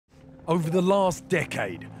Over the last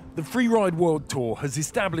decade, the Freeride World Tour has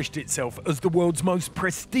established itself as the world's most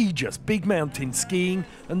prestigious big mountain skiing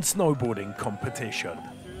and snowboarding competition.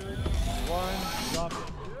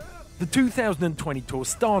 The 2020 tour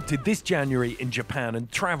started this January in Japan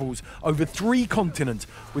and travels over 3 continents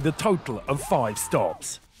with a total of 5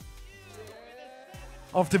 stops.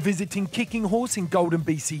 After visiting Kicking Horse in Golden,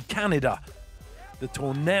 BC, Canada, the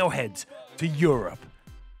tour now heads to Europe,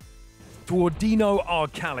 to Ordino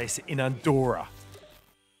Arcalís in Andorra.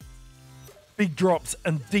 Big drops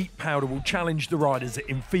and deep powder will challenge the riders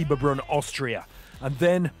in Fieberbrunn, Austria, and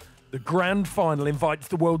then the grand final invites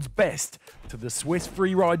the world's best to the Swiss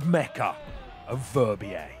freeride mecca of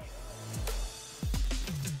Verbier.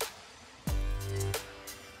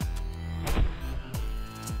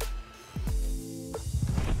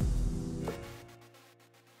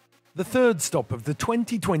 The third stop of the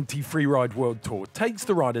 2020 Freeride World Tour takes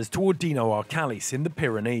the riders to Ordino Arcalís in the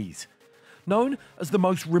Pyrenees. Known as the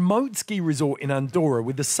most remote ski resort in Andorra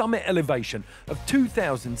with a summit elevation of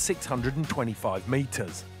 2,625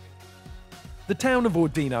 metres. The town of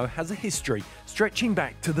Ordino has a history stretching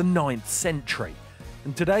back to the 9th century,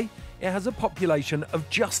 and today it has a population of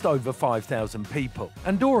just over 5,000 people.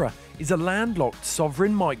 Andorra is a landlocked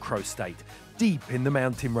sovereign microstate deep in the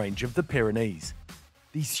mountain range of the Pyrenees.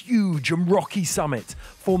 These huge and rocky summits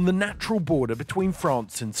form the natural border between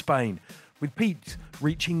France and Spain, with peaks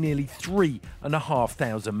reaching nearly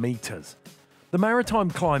 3,500 metres. The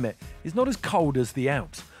maritime climate is not as cold as the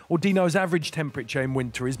Alps. Ordino's average temperature in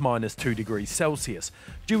winter is -2 degrees Celsius,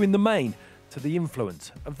 due in the main to the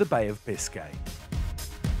influence of the Bay of Biscay.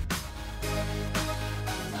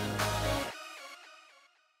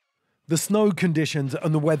 The snow conditions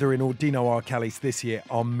and the weather in Ordino Arcalís this year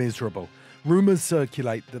are miserable. Rumours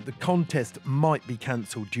circulate that the contest might be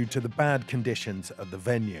cancelled due to the bad conditions at the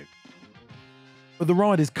venue. But the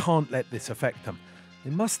riders can't let this affect them. They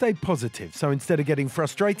must stay positive, so instead of getting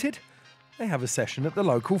frustrated, they have a session at the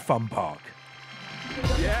local fun park.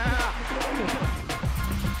 Yeah!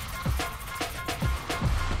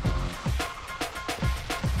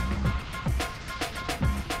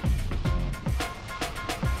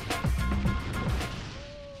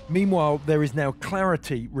 Meanwhile, there is now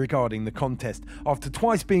clarity regarding the contest. After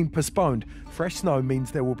twice being postponed, fresh snow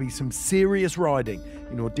means there will be some serious riding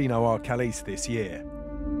in Ordino Arcalís this year.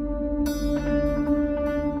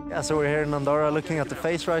 Yeah, so we're here in Andorra looking at the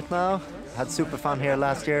face right now. Had super fun here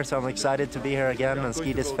last year, so I'm excited to be here again and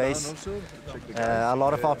ski this face. A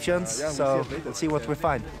lot of options, so let's see what we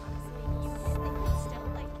find.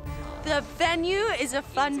 The venue is a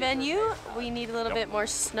fun venue. We need a little bit more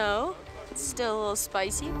snow. It's still a little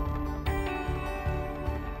spicy.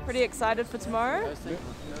 Pretty excited for tomorrow.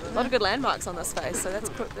 A lot of good landmarks on this face, so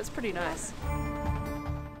that's pretty nice.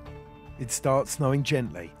 It starts snowing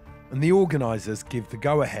gently, and the organisers give the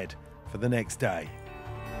go-ahead for the next day.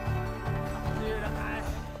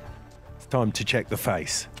 It's time to check the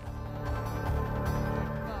face.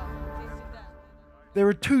 There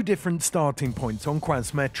are 2 different starting points on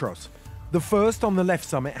Quas Metros. The first on the left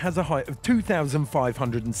summit has a height of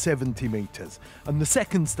 2,570 metres, and the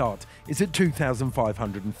second start is at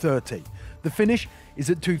 2,530. The finish is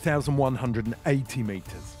at 2,180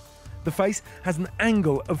 metres. The face has an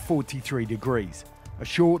angle of 43 degrees, a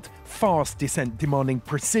short, fast descent demanding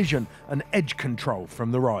precision and edge control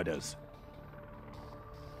from the riders.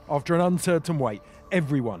 After an uncertain wait,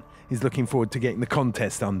 everyone is looking forward to getting the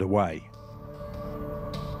contest underway.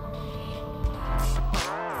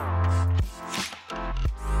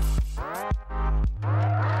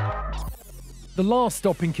 The last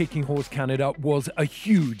stop in Kicking Horse, Canada was a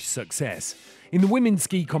huge success. In the women's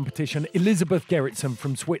ski competition, Elisabeth Gerritsen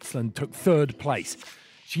from Switzerland took 3rd place.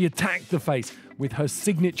 She attacked the face with her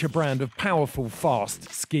signature brand of powerful, fast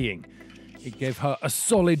skiing. It gave her a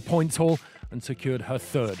solid points haul and secured her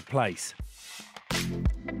 3rd place.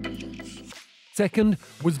 Second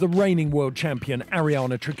was the reigning world champion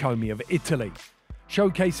Arianna Triccomi of Italy.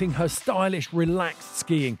 Showcasing her stylish, relaxed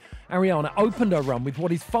skiing, Arianna opened her run with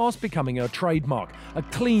what is fast becoming her trademark, a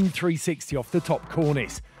clean 360 off the top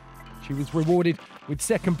cornice. She was rewarded with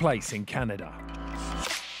 2nd place in Canada.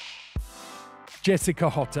 Jessica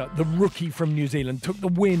Hotter, the rookie from New Zealand, took the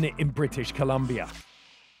win in British Columbia.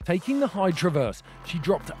 Taking the high traverse, she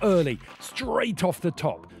dropped early, straight off the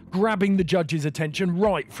top, grabbing the judges' attention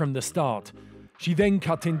right from the start. She then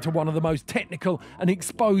cut into one of the most technical and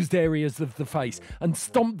exposed areas of the face and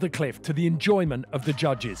stomped the cliff to the enjoyment of the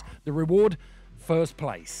judges. The reward, 1st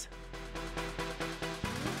place.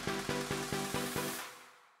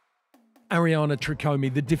 Arianna Triccomi,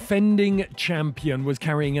 the defending champion, was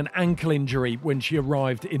carrying an ankle injury when she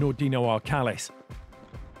arrived in Ordino Arcalís.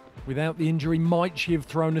 Without the injury, might she have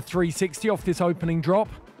thrown a 360 off this opening drop?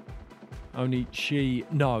 Only she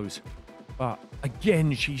knows. But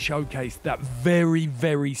again, she showcased that very,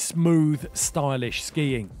 very smooth, stylish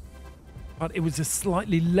skiing. But it was a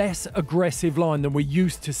slightly less aggressive line than we're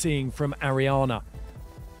used to seeing from Ariana.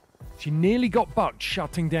 She nearly got bucked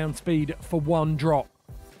shutting down speed for one drop.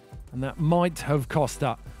 And that might have cost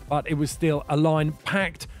her, but it was still a line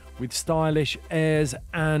packed with stylish airs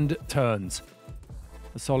and turns.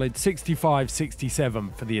 A solid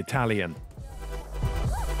 65-67 for the Italian.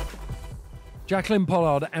 Jacqueline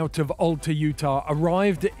Pollard out of Alta, Utah,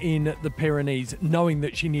 arrived in the Pyrenees knowing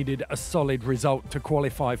that she needed a solid result to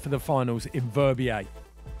qualify for the finals in Verbier.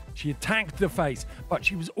 She attacked the face, but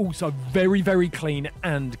she was also very, very clean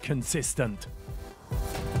and consistent.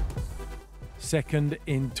 Second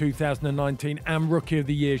in 2019 and Rookie of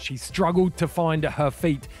the Year, she struggled to find her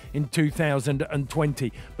feet in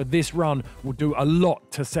 2020, but this run will do a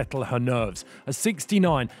lot to settle her nerves. A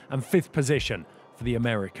 69 and 5th position for the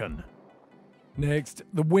American. Next,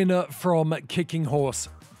 the winner from Kicking Horse,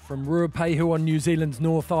 from Ruapehu on New Zealand's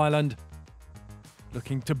North Island,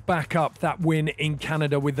 looking to back up that win in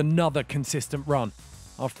Canada with another consistent run.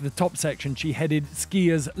 After the top section, she headed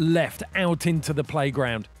skiers left out into the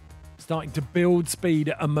playground. Starting to build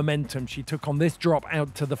speed and momentum, she took on this drop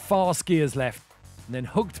out to the far skiers left and then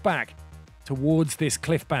hooked back towards this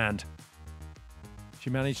cliff band. She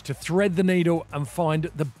managed to thread the needle and find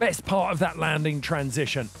the best part of that landing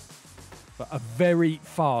transition. But a very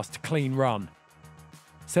fast, clean run.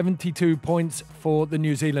 72 points for the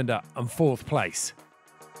New Zealander and 4th place.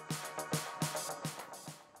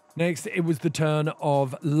 Next, it was the turn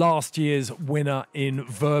of last year's winner in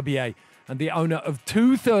Verbier and the owner of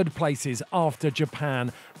 2 third places after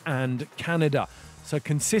Japan and Canada. So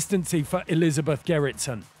consistency for Elizabeth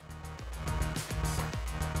Gerritsen.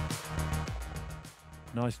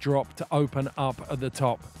 Nice drop to open up at the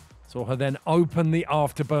top. Saw her then open the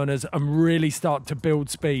afterburners and really start to build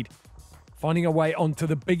speed. Finding her way onto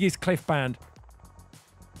the biggest cliff band.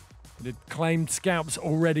 It had claimed scalps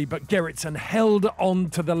already, but Gerritsen held on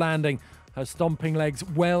to the landing, her stomping legs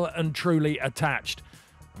well and truly attached.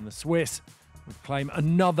 And the Swiss would claim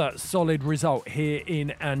another solid result here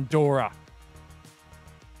in Andorra.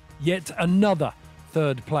 Yet another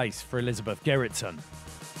 3rd place for Elizabeth Gerritsen.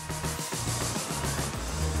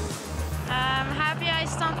 I'm happy I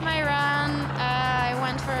stomped my run. I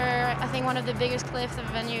went for, I think, one of the biggest cliffs of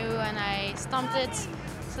the venue and I stomped it,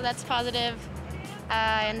 so that's positive.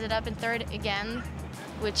 I ended up in 3rd again,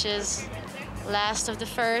 which is last of the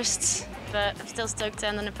first, but I'm still stoked to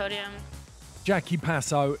end on the podium. Jackie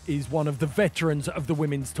Passo is one of the veterans of the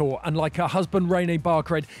women's tour, and like her husband Rene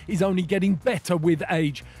Barkred, is only getting better with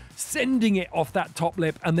age, sending it off that top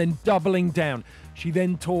lip and then doubling down. She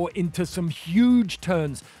then tore into some huge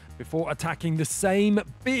turns before attacking the same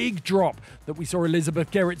big drop that we saw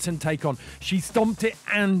Elizabeth Gerritsen take on. She stomped it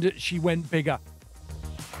and she went bigger.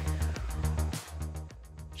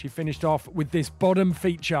 She finished off with this bottom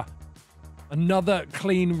feature. Another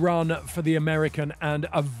clean run for the American and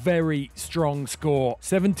a very strong score.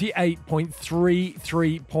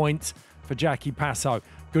 78.33 points for Jackie Passo.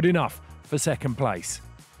 Good enough for 2nd place.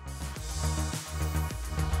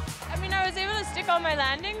 I mean, I was able to stick all my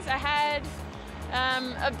landings. I had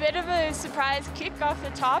a bit of a surprise kick off the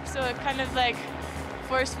top, so it kind of like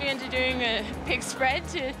forced me into doing a big spread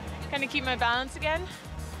to kind of keep my balance again.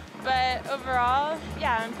 But overall,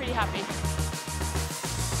 yeah, I'm pretty happy.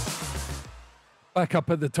 Back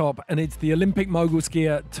up at the top, and it's the Olympic mogul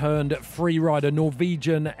skier turned freerider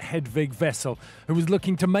Norwegian Hedvig Vessel, who was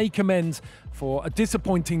looking to make amends for a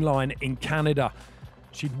disappointing line in Canada.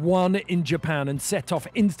 She'd won in Japan and set off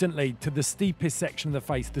instantly to the steepest section of the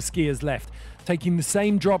face, the skiers left. Taking the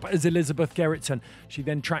same drop as Elizabeth Gerritsen, she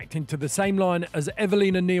then tracked into the same line as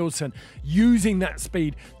Evelina Nielsen, using that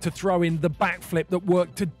speed to throw in the backflip that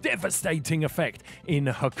worked to devastating effect in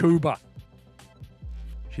Hakuba.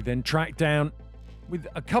 She then tracked down with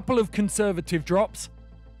a couple of conservative drops,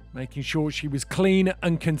 making sure she was clean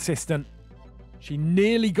and consistent. She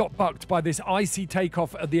nearly got bucked by this icy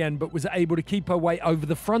takeoff at the end, but was able to keep her way over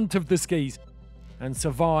the front of the skis and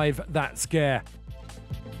survive that scare.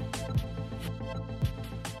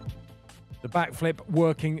 The backflip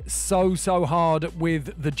working so hard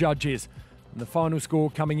with the judges. And the final score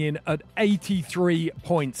coming in at 83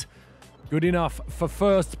 points. Good enough for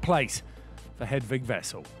 1st place for Hedvig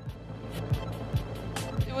Vessel.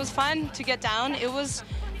 It was fun to get down. It was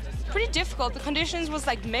pretty difficult. The conditions was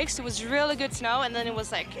like mixed. It was really good snow and then it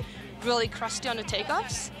was like really crusty on the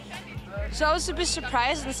takeoffs. So I was a bit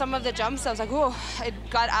surprised in some of the jumps. I was like, oh, it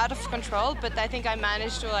got out of control, but I think I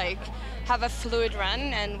managed to like have a fluid run,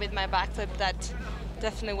 and with my backflip, that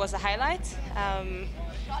definitely was a highlight.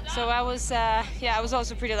 So I was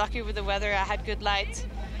also pretty lucky with the weather. I had good light,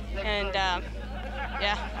 and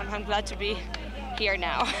I'm glad to be here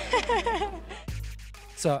now.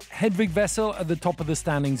 So Hedvig Wessel at the top of the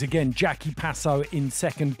standings again. Jackie Passo in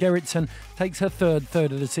second. Gerritsen takes her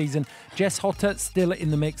third of the season. Jess Hotter still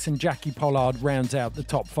in the mix, and Jackie Pollard rounds out the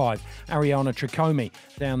top 5. Ariana Tricomi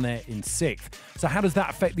down there in 6th. So how does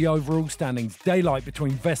that affect the overall standings? Daylight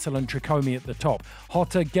between Wessel and Tricomi at the top.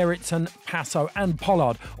 Hotter, Gerritsen, Passo and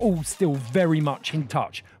Pollard all still very much in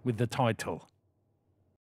touch with the title.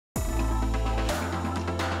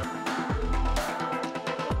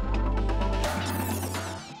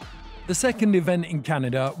 The second event in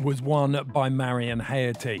Canada was won by Marion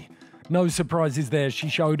Haerty. No surprises there. She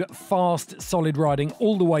showed fast, solid riding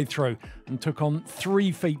all the way through and took on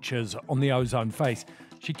 3 features on the ozone face.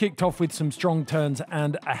 She kicked off with some strong turns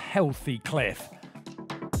and a healthy cliff.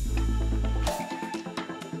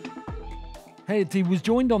 Haerty was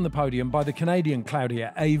joined on the podium by the Canadian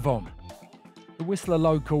Claudia Avon. The Whistler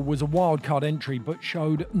local was a wildcard entry but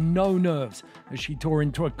showed no nerves as she tore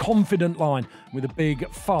into a confident line with a big,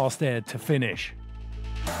 fast air to finish.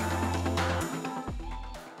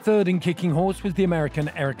 Third in kicking horse was the American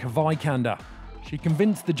Erica Vikander. She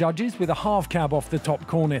convinced the judges with a half cab off the top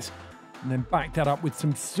cornice and then backed that up with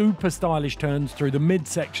some super stylish turns through the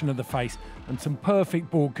midsection of the face and some perfect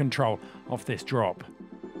board control off this drop.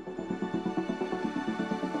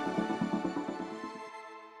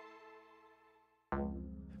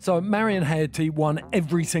 So Marion Haerty won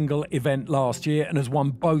every single event last year and has won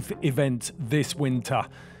both events this winter.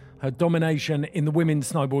 Her domination in the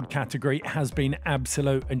women's snowboard category has been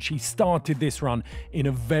absolute, and she started this run in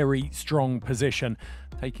a very strong position,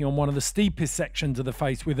 taking on one of the steepest sections of the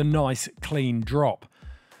face with a nice clean drop.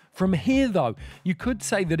 From here though, you could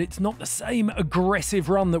say that it's not the same aggressive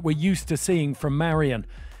run that we're used to seeing from Marion.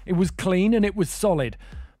 It was clean and it was solid,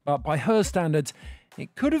 but by her standards,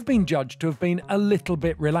 it could have been judged to have been a little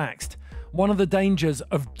bit relaxed. One of the dangers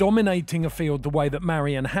of dominating a field the way that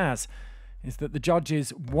Marion has is that the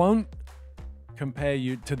judges won't compare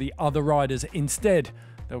you to the other riders. Instead,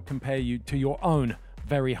 they'll compare you to your own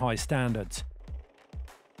very high standards.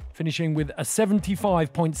 Finishing with a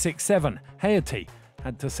 75.67, Haerty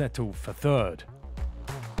had to settle for third.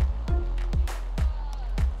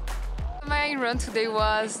 My run today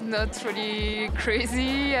was not really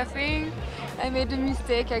crazy, I think. I made a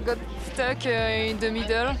mistake, I got stuck in the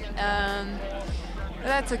middle,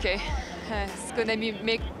 that's okay. It's gonna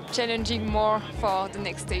make challenging more for the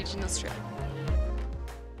next stage in Austria.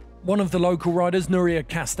 One of the local riders, Nuria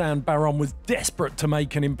Castan-Baron, was desperate to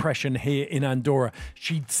make an impression here in Andorra.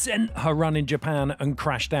 She'd sent her run in Japan and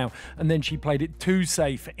crashed out, and then she played it too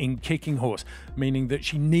safe in kicking horse, meaning that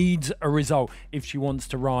she needs a result if she wants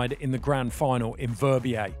to ride in the grand final in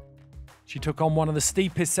Verbier. She took on one of the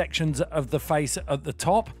steepest sections of the face at the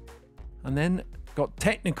top, and then got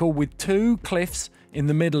technical with 2 cliffs in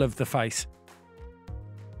the middle of the face.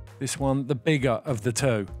 This one, the bigger of the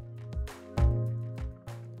 2.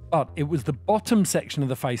 But it was the bottom section of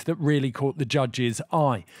the face that really caught the judge's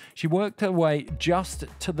eye. She worked her way just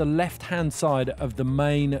to the left-hand side of the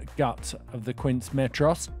main gut of the Quince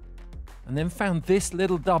Metros, and then found this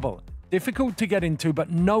little double. Difficult to get into, but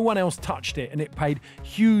no one else touched it, and it paid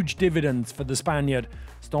huge dividends for the Spaniard,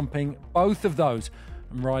 stomping both of those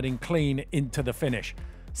and riding clean into the finish.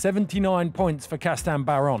 79 points for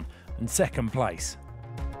Castan-Baron and second place.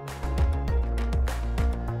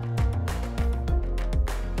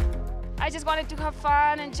 I just wanted to have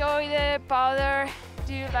fun, enjoy the powder,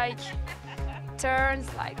 do like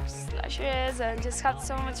turns, like slashes, and just have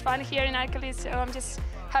so much fun here in Arcalís. So I'm just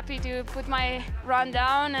happy to put my run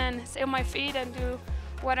down and stay on my feet and do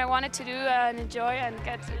what I wanted to do and enjoy and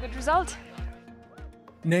get a good result.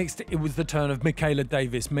 Next, it was the turn of Michaela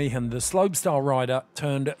Davis-Meehan. The slopestyle rider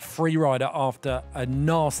turned free rider after a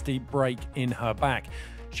nasty break in her back.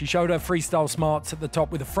 She showed her freestyle smarts at the top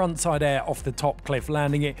with a frontside air off the top cliff,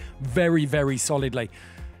 landing it very, very solidly.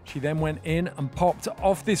 She then went in and popped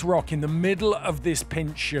off this rock in the middle of this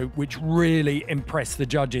pinch chute, which really impressed the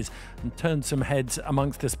judges and turned some heads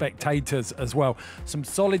amongst the spectators as well. Some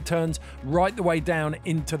solid turns right the way down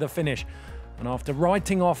into the finish. And after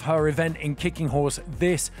writing off her event in kicking horse,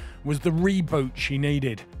 this was the reboot she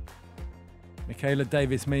needed. Michaela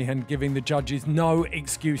Davis-Meehan giving the judges no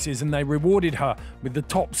excuses, and they rewarded her with the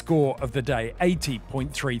top score of the day,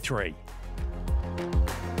 80.33.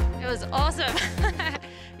 It was awesome.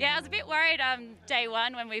 Yeah, I was a bit worried day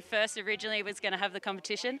one when we first originally was going to have the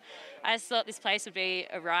competition. I just thought this place would be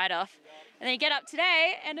a write-off. And then you get up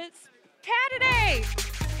today and it's powder day.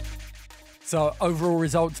 So overall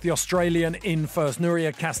results, the Australian in first,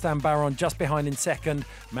 Nuria Castan-Baron just behind in second.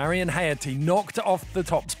 Marion Haerty knocked off the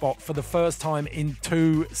top spot for the first time in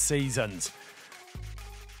 2 seasons.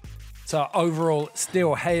 So overall,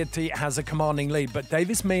 still Haerty has a commanding lead, but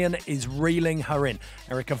Davis Meehan is reeling her in.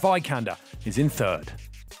 Erica Vikander is in third.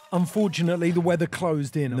 Unfortunately, the weather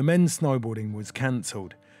closed in. The men's snowboarding was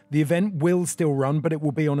cancelled. The event will still run, but it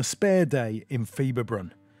will be on a spare day in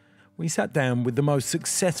Fieberbrunn. We sat down with the most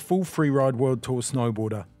successful Freeride World Tour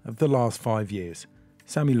snowboarder of the last 5 years,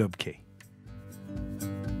 Sami Lubke.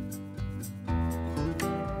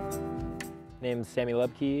 My name is Sami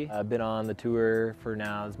Lubke. I've been on the tour for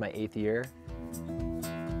now, this is my 8th year.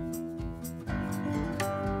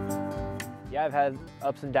 Yeah, I've had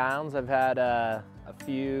ups and downs. I've had a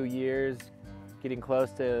few years getting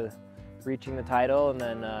close to reaching the title, and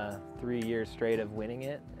then 3 years straight of winning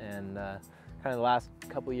it. And kind of the last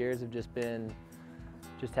couple years have just been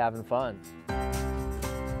having fun.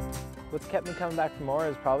 What's kept me coming back for more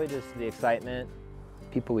is probably just the excitement.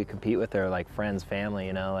 People we compete with are like friends, family,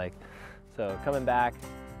 you know, like, so coming back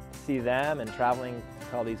to see them and traveling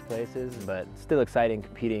to all these places, but still exciting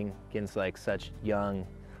competing against like such young,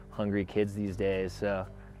 hungry kids these days. So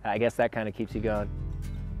I guess that kind of keeps you going.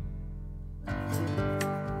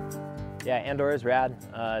 Yeah, Andorra is rad.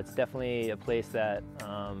 It's definitely a place that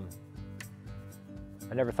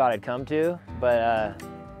I never thought I'd come to, but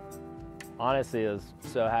honestly, I was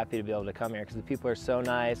so happy to be able to come here because the people are so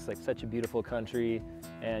nice, like such a beautiful country.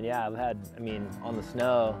 And yeah, I've had, I mean, on the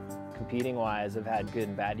snow, competing-wise, I've had good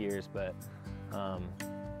and bad years, but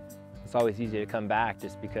it's always easy to come back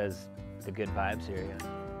just because the good vibes here. Yeah.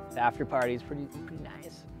 The after party is pretty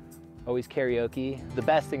nice. Always karaoke. The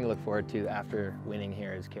best thing to look forward to after winning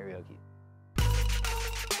here is karaoke.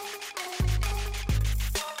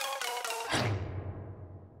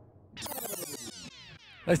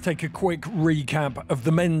 Let's take a quick recap of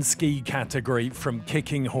the men's ski category from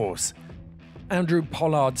Kicking Horse. Andrew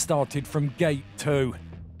Pollard started from gate 2,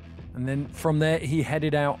 and then from there he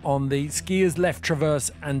headed out on the skier's left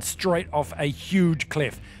traverse and straight off a huge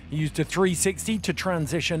cliff. He used a 360 to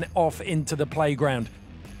transition off into the playground.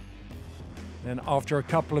 Then after a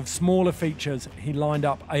couple of smaller features, he lined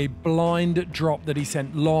up a blind drop that he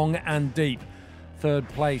sent long and deep. Third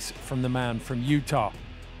place from the man from Utah.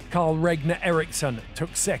 Carl Regner Eriksson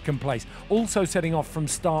took second place, also setting off from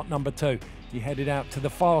start number 2. He headed out to the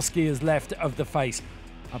far skier's left of the face.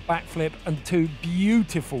 A backflip and 2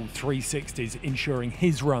 beautiful 360s, ensuring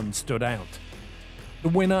his run stood out. The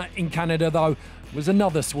winner in Canada, though, was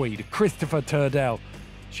another Swede, Christopher Turdell.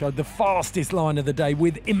 Showed the fastest line of the day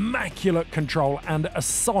with immaculate control and a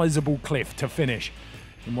sizable cliff to finish.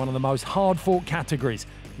 In one of the most hard-fought categories,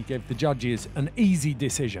 he gave the judges an easy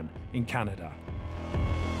decision in Canada.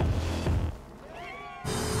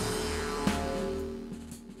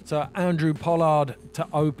 So Andrew Pollard to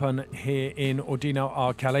open here in Ordino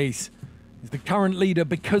Arcalís. He's the current leader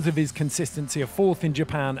because of his consistency, a 4th in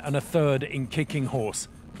Japan and a 3rd in Kicking Horse.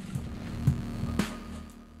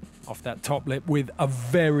 Off that top lip with a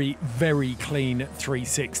very, very clean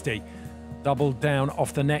 360. Doubled down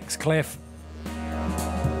off the next cliff.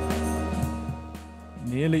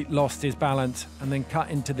 Nearly lost his balance and then cut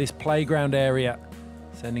into this playground area,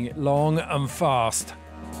 sending it long and fast.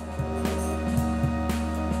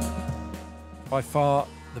 By far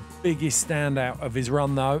the biggest standout of his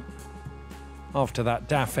run, though, after that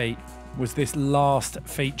Daffy, was this last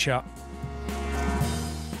feature.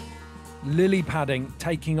 Lily padding,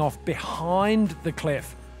 taking off behind the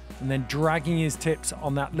cliff and then dragging his tips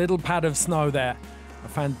on that little pad of snow there. A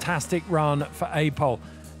fantastic run for Apol.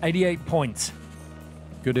 88 points.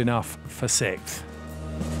 Good enough for 6th.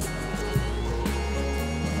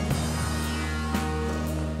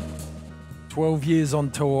 "12 years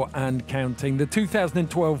on tour and counting, the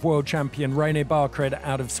 2012 world champion Rene Barkred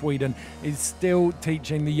out of Sweden is still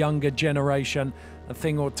teaching the younger generation a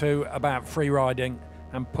thing or two about freeriding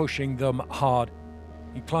and pushing them hard.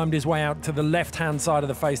 He climbed his way out to the left-hand side of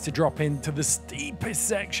the face to drop into the steepest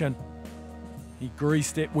section. He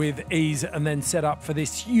greased it with ease and then set up for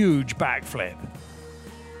this huge backflip.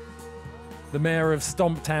 The mayor of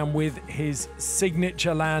Stomptown with his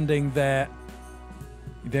signature landing there.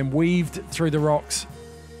 He then weaved through the rocks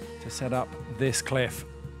to set up this cliff.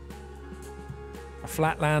 A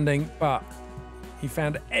flat landing, but he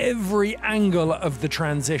found every angle of the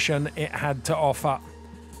transition it had to offer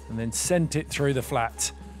and then sent it through the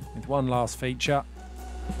flats with one last feature.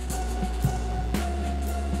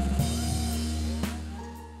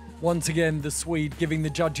 Once again, the Swede giving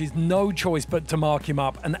the judges no choice but to mark him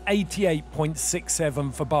up, an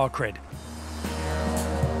 88.67 for Barkred.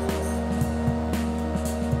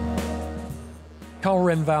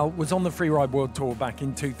 Renval was on the Freeride World Tour back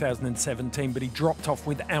in 2017, but he dropped off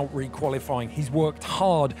without re-qualifying. He's worked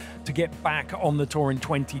hard to get back on the tour in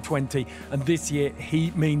 2020, and this year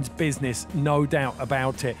he means business, no doubt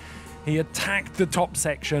about it. He attacked the top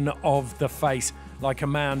section of the face like a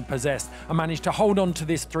man possessed and managed to hold on to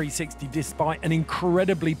this 360 despite an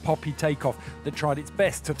incredibly poppy takeoff that tried its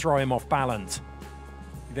best to throw him off balance.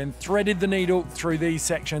 He then threaded the needle through these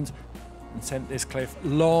sections and sent this cliff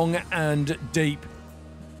long and deep.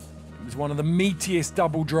 It was one of the meatiest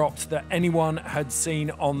double drops that anyone had seen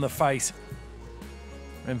on the face.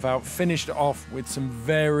 Renval finished off with some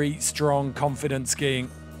very strong, confident skiing.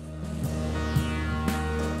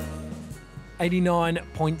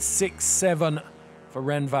 89.67 for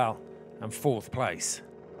Renval and 4th place.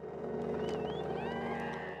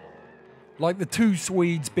 Like the two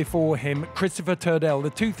Swedes before him, Christopher Turdell, the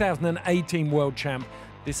 2018 world champ,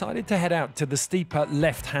 decided to head out to the steeper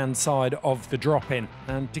left-hand side of the drop-in.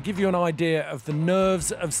 And to give you an idea of the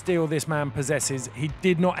nerves of steel this man possesses, he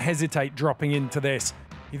did not hesitate dropping into this.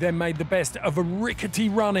 He then made the best of a rickety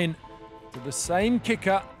run-in to the same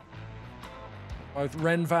kicker both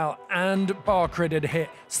Renval and Barcrid had hit,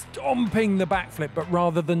 stomping the backflip, but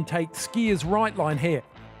rather than take skier's right line here,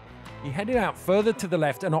 he headed out further to the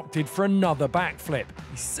left and opted for another backflip.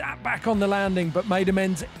 He sat back on the landing but made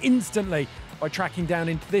amends instantly by tracking down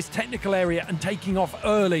into this technical area and taking off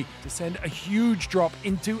early to send a huge drop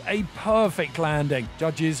into a perfect landing.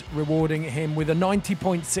 Judges rewarding him with a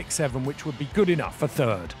 90.67, which would be good enough for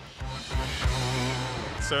 3rd.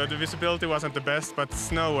 So the visibility wasn't the best, but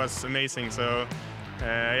snow was amazing. So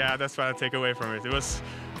yeah, that's what I take away from it. It was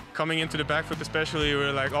coming into the back foot especially, we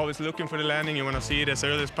were like always looking for the landing. You want to see it as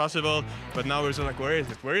early as possible. But now we're so like, where is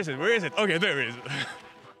it? Where is it? Where is it? Okay, there it is.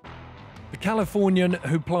 The Californian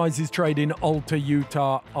who plies his trade in Alta,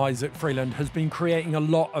 Utah, Isaac Freeland, has been creating a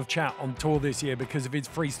lot of chat on tour this year because of his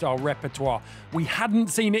freestyle repertoire. We hadn't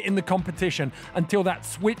seen it in the competition until that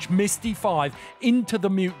switch Misty 5 into the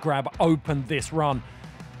mute grab opened this run.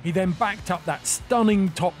 He then backed up that stunning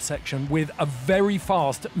top section with a very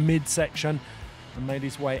fast mid-section and made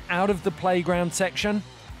his way out of the playground section,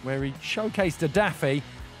 where he showcased a daffy,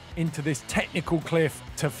 into this technical cliff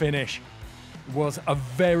to finish. It was a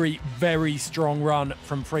very, very strong run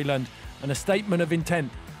from Freeland and a statement of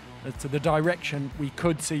intent as to the direction we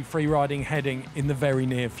could see freeriding heading in the very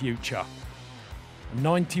near future.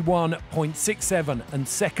 91.67 and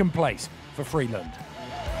 2nd place for Freeland.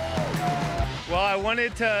 Well, I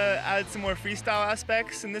wanted to add some more freestyle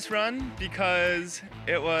aspects in this run because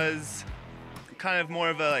it was kind of more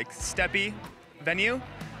of a steppy venue.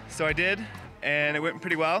 So I did, and it went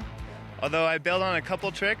pretty well. Although I bailed on a couple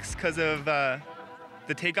tricks because of the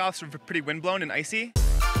takeoffs were pretty windblown and icy.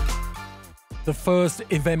 The first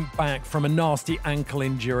event back from a nasty ankle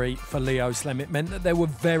injury for Leo Slem, it meant that there were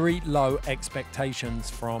very low expectations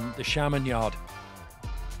from the Shaman Yard.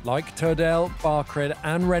 Like Turdell, Barcrid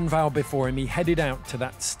and Renval before him, he headed out to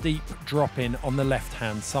that steep drop-in on the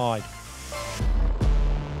left-hand side.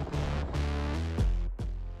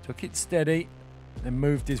 Took it steady, then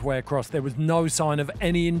moved his way across. There was no sign of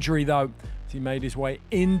any injury though, as he made his way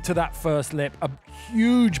into that first lip, a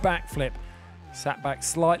huge backflip. Sat back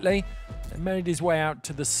slightly and made his way out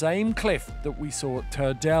to the same cliff that we saw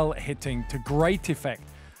Turdell hitting to great effect.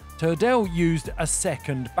 Turdell used a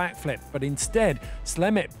second backflip, but instead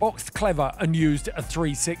Slemit boxed clever and used a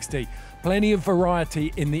 360. Plenty of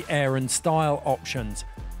variety in the air and style options.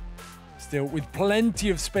 Still, with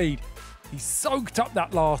plenty of speed, he soaked up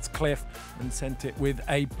that last cliff and sent it with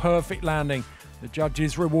a perfect landing. The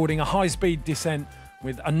judges rewarding a high-speed descent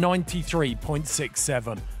with a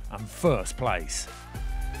 93.67 and 1st place.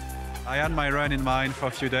 I had my run in mind for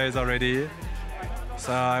a few days already.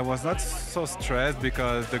 So I was not so stressed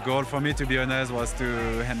because the goal for me, to be honest, was to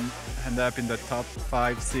end up in the top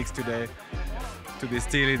 5, 6 today, to be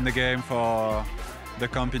still in the game for the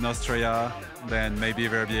comp in Austria, then maybe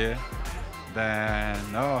Verbier. Then,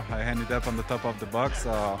 no, I ended up on the top of the box,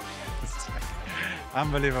 so it's like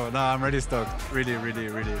unbelievable. No, I'm really stoked. Really, really,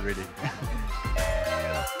 really, really.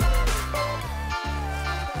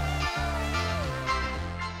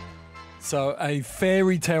 So a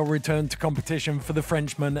fairy tale return to competition for the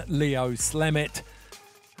Frenchman Leo Slemit.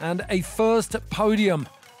 And a first podium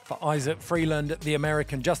for Isaac Freeland, the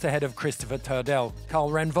American, just ahead of Christopher Turdell.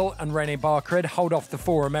 Carl Renval and René Barcrid hold off the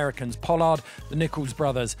 4 Americans, Pollard, the Nichols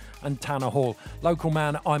brothers and Tanner Hall. Local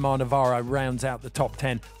man Aymar Navarro rounds out the top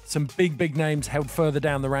 10. Some big names held further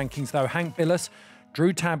down the rankings though. Hank Billis,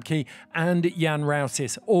 Drew Tabke and Jan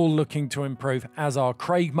Rausis, all looking to improve, as are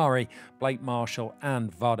Craig Murray, Blake Marshall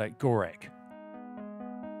and Vardek Gorek.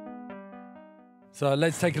 So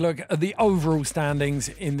let's take a look at the overall standings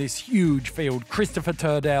in this huge field. Christopher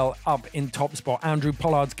Turdell up in top spot. Andrew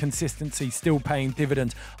Pollard's consistency still paying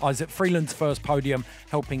dividends. Isaac Freeland's first podium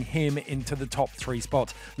helping him into the top 3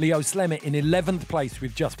 spots. Leo Slemmer in 11th place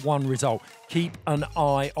with just 1 result. Keep an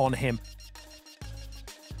eye on him.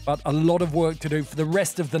 But a lot of work to do for the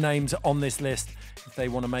rest of the names on this list if they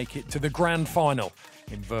want to make it to the grand final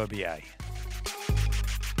in Verbier.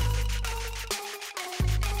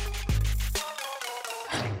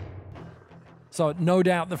 So no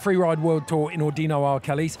doubt the Freeride World Tour in Ordino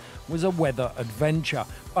Arcalís was a weather adventure,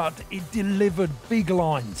 but it delivered big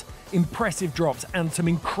lines, impressive drops and some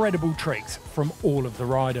incredible tricks from all of the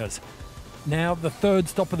riders. Now the 3rd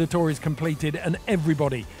stop of the tour is completed and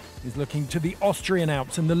everybody is looking to the Austrian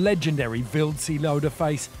Alps and the legendary Wildsee Loader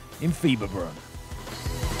face in Fieberbrunn.